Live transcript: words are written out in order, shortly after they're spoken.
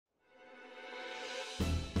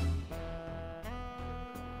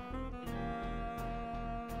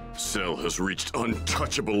Cell has reached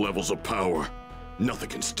untouchable levels of power. Nothing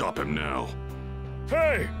can stop him now.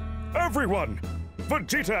 Hey, everyone!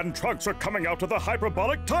 Vegeta and Trunks are coming out of the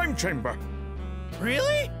hyperbolic time chamber.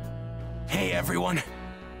 Really? Hey, everyone.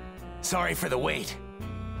 Sorry for the wait.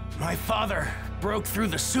 My father broke through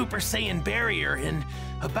the Super Saiyan barrier in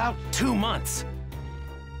about 2 months.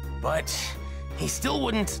 But he still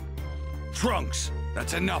wouldn't... Trunks,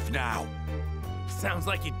 that's enough now. Sounds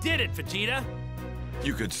like you did it, Vegeta.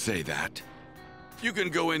 You could say that. You can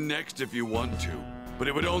go in next if you want to, but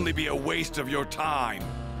it would only be a waste of your time.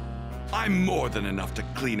 I'm more than enough to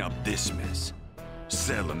clean up this mess.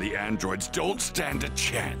 Cell and the androids don't stand a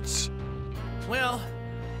chance. Well,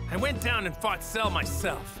 I went down and fought Cell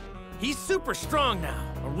myself. He's super strong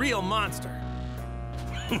now, a real monster.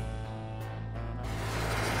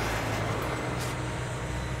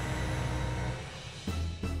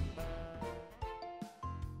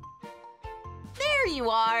 There you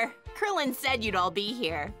are. Krillin said you'd all be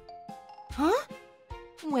here. Huh?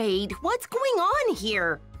 Wait, what's going on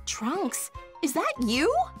here? Trunks, is that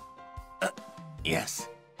you? Yes.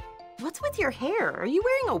 What's with your hair? Are you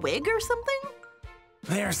wearing a wig or something?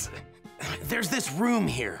 There's this room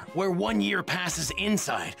here where 1 year passes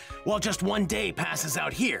inside, while just 1 day passes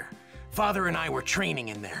out here. Father and I were training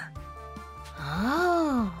in there.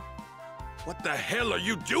 Oh. What the hell are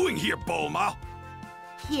you doing here, Bulma?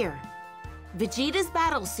 Here. Vegeta's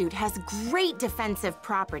battlesuit has great defensive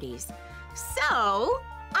properties. So,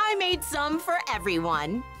 I made some for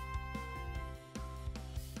everyone.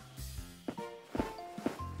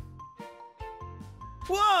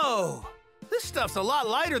 Whoa! This stuff's a lot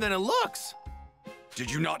lighter than it looks.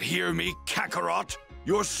 Did you not hear me, Kakarot?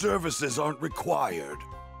 Your services aren't required.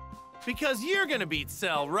 Because you're gonna beat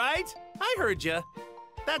Cell, right? I heard ya.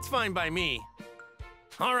 That's fine by me.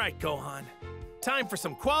 All right, Gohan. Time for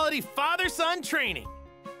some quality father-son training.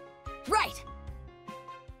 Right.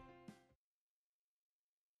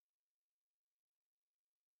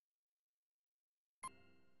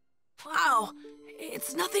 Wow,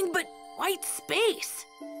 it's nothing but white space.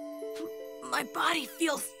 My body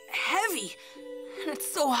feels heavy, and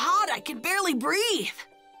it's so hot I can barely breathe.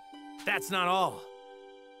 That's not all.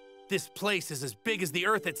 This place is as big as the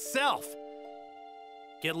Earth itself.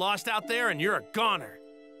 Get lost out there and you're a goner.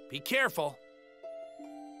 Be careful.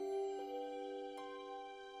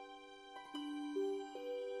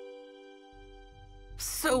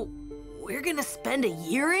 So, we're gonna spend a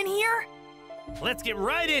year in here? Let's get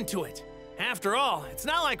right into it. After all, it's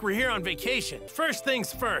not like we're here on vacation. First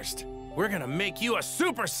things first, we're gonna make you a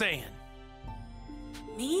Super Saiyan.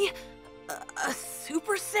 Me? A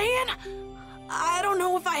Super Saiyan? I don't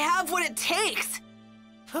know if I have what it takes.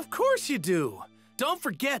 Of course you do. Don't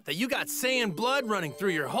forget that you got Saiyan blood running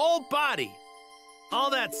through your whole body. All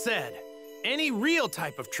that said, any real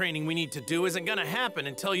type of training we need to do isn't gonna happen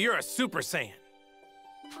until you're a Super Saiyan.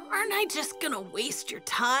 Aren't I just gonna waste your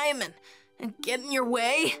time and get in your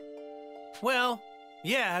way? Well,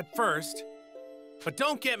 yeah, at first. But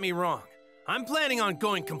don't get me wrong. I'm planning on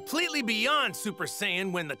going completely beyond Super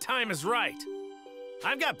Saiyan when the time is right.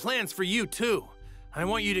 I've got plans for you, too. I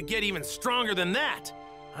want you to get even stronger than that.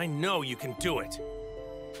 I know you can do it.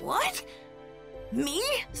 What? Me?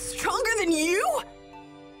 Stronger than you?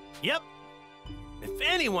 Yep. If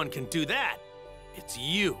anyone can do that, it's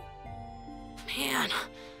you. Man,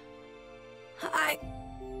 I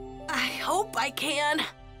hope I can.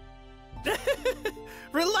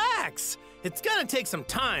 Relax. It's gonna take some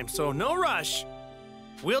time, so no rush.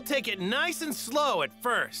 We'll take it nice and slow at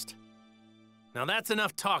first. Now that's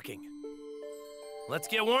enough talking. Let's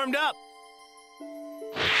get warmed up.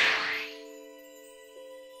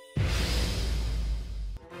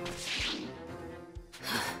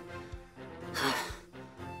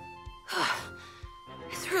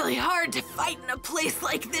 It's really hard to fight in a place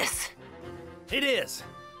like this. It is.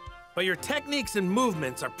 But your techniques and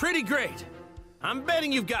movements are pretty great. I'm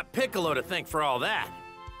betting you've got Piccolo to thank for all that.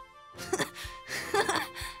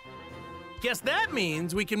 Guess that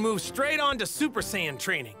means we can move straight on to Super Saiyan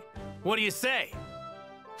training. What do you say?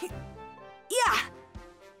 Yeah.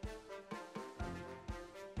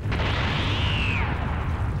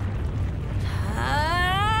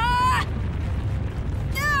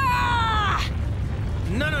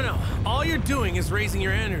 No. All you're doing is raising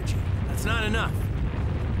your energy. That's not enough.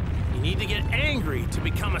 You need to get angry to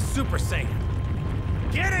become a Super Saiyan.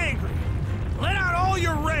 Get angry! Let out all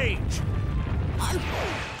your rage!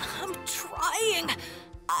 I'm trying.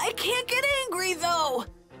 I can't get angry, though.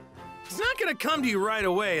 It's not gonna come to you right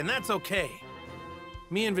away, and that's okay.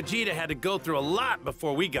 Me and Vegeta had to go through a lot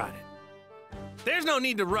before we got it. There's no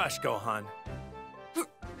need to rush, Gohan.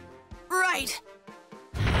 Right.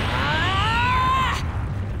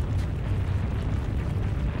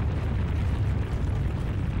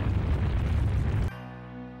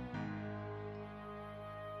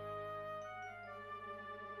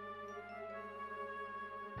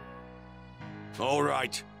 All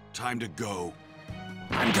right, time to go.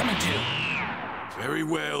 I'm coming too. Very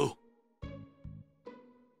well.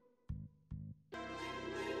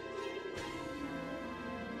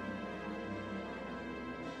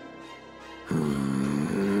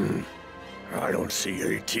 I don't see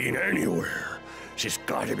 18 anywhere. She's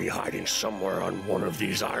got to be hiding somewhere on one of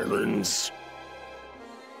these islands.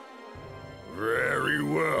 Very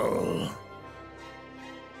well.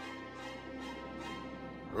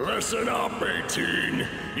 Listen up, 18.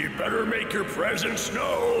 You better make your presence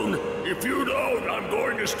known. If you don't, I'm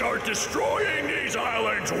going to start destroying these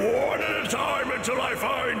islands one at a time until I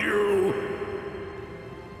find you.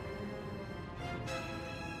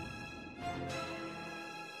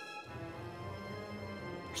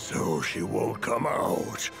 So she won't come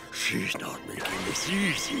out. She's not making this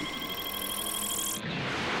easy.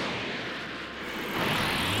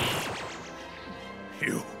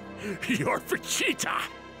 You're Vegeta!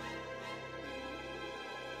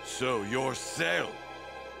 So you're Cell.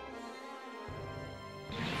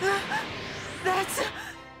 That's...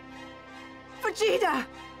 Vegeta!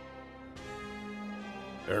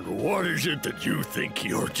 And what is it that you think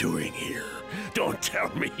you're doing here? Don't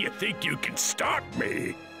tell me you think you can stop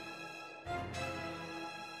me!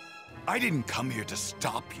 I didn't come here to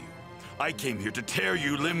stop you. I came here to tear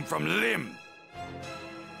you limb from limb.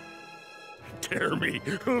 Tear me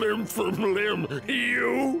limb from limb,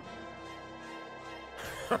 you?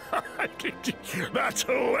 That's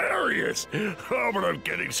hilarious! Oh, but I'm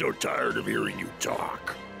getting so tired of hearing you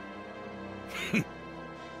talk.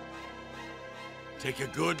 Take a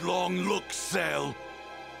good long look, Cell.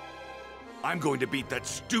 I'm going to beat that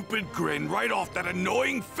stupid grin right off that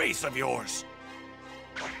annoying face of yours.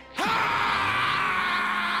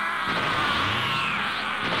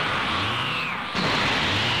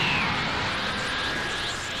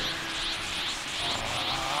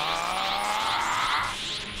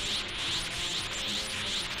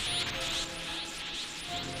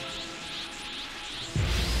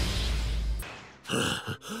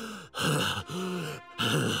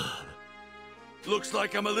 Looks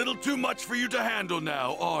like I'm a little too much for you to handle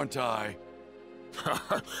now, aren't I?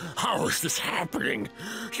 How is this happening?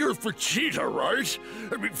 You're Vegeta, right?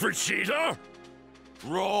 I mean, Vegeta?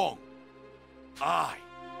 Wrong. I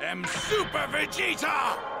am Super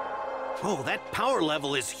Vegeta! Oh, that power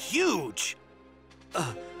level is huge!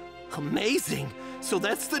 Amazing! So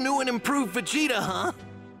that's the new and improved Vegeta, huh?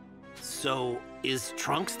 So, is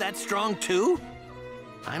Trunks that strong too?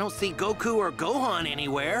 I don't see Goku or Gohan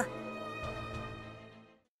anywhere.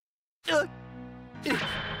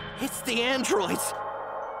 It's the androids!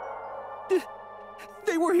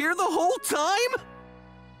 They were here the whole time?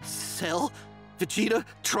 Cell, Vegeta,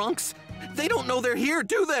 Trunks, they don't know they're here,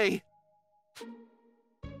 do they?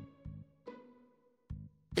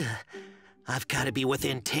 I've got to be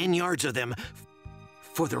within 10 yards of them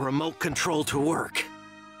for the remote control to work.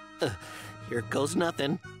 Here goes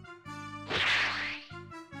nothing.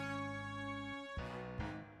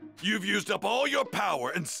 You've used up all your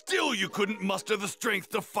power, and still you couldn't muster the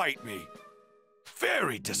strength to fight me.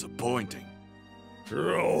 Very disappointing.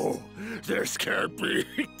 Oh, this can't be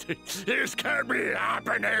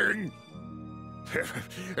happening!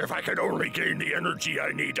 If I could only gain the energy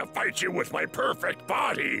I need to fight you with my perfect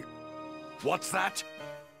body! What's that?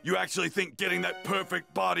 You actually think getting that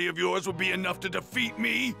perfect body of yours would be enough to defeat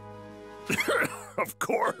me? Of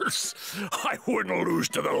course! I wouldn't lose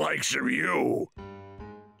to the likes of you!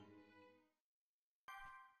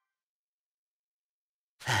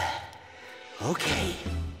 Okay.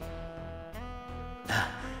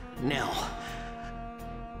 Now,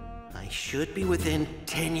 I should be within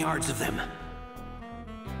 10 yards of them.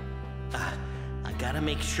 I gotta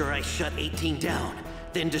make sure I shut 18 down,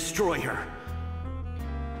 then destroy her.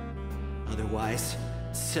 Otherwise,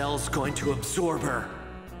 Cell's going to absorb her.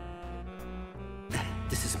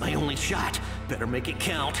 This is my only shot. Better make it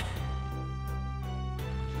count.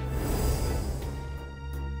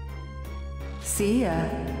 See ya.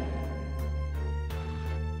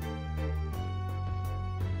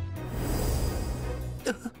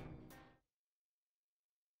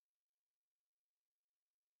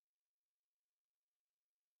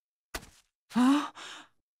 Huh?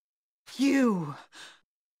 You.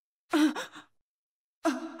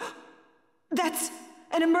 That's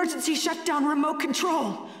an emergency shutdown remote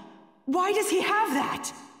control. Why does he have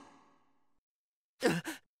that?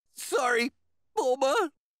 Sorry, Bulma.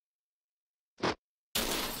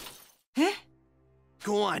 Eh?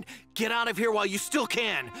 Go on, get out of here while you still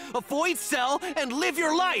can. Avoid Cell and live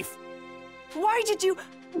your life. Why did you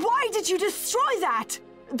destroy that?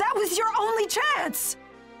 That was your only chance!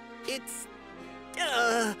 It's...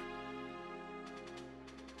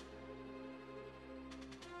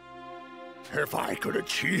 If I could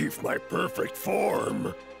achieve my perfect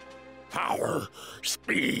form, power,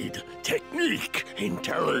 speed, technique,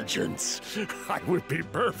 intelligence, I would be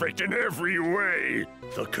perfect in every way.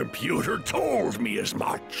 The computer told me as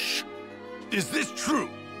much. Is this true?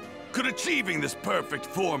 Could achieving this perfect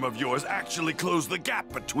form of yours actually close the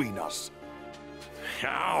gap between us?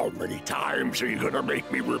 How many times are you gonna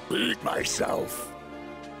make me repeat myself?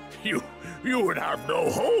 You would have no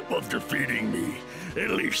hope of defeating me.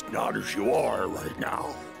 At least not as you are right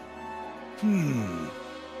now.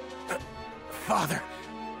 Father,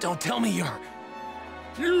 don't tell me you're...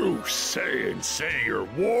 You say you're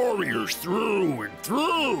warriors through and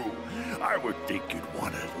through. I would think you'd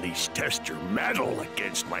want to at least test your mettle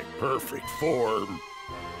against my perfect form.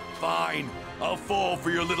 Fine, I'll fall for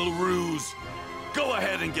your little ruse. Go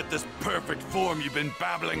ahead and get this perfect form you've been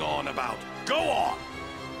babbling on about. Go on!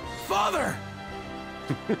 Father!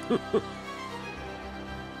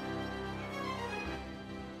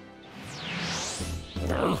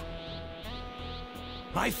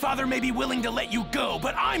 My father may be willing to let you go,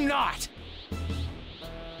 but I'm not!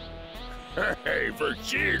 Hey,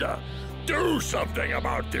 Vegeta, do something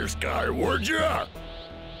about this guy, would ya?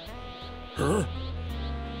 Huh?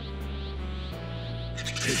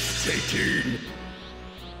 It's 18.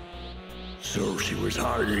 So she was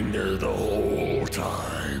hiding there the whole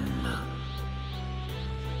time.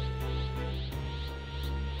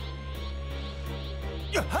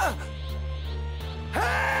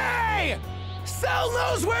 Hey! Cell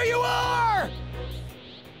knows where you are!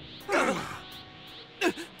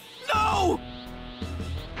 No!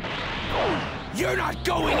 You're not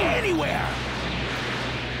going anywhere!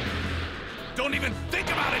 Don't even think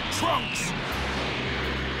about it, Trunks!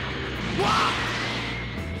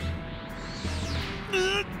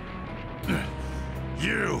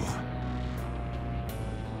 You!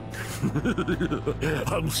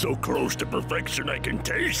 I'm so close to perfection I can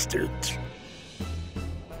taste it.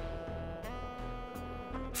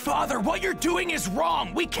 Father, what you're doing is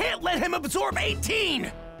wrong! We can't let him absorb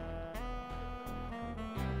 18!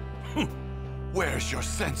 Where's your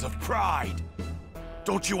sense of pride?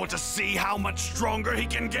 Don't you want to see how much stronger he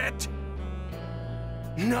can get?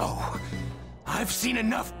 No. I've seen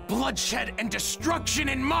enough bloodshed and destruction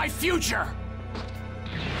in my future!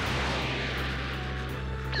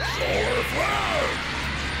 Solar flare!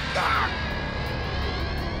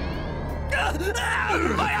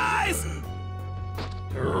 My eyes!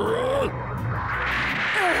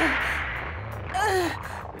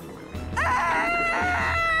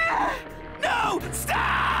 No!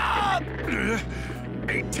 Stop!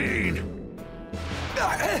 18!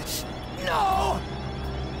 No!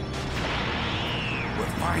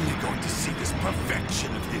 We're finally going to see this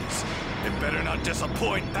perfection of his. It better not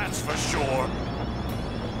disappoint, that's for sure.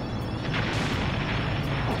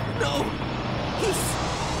 No!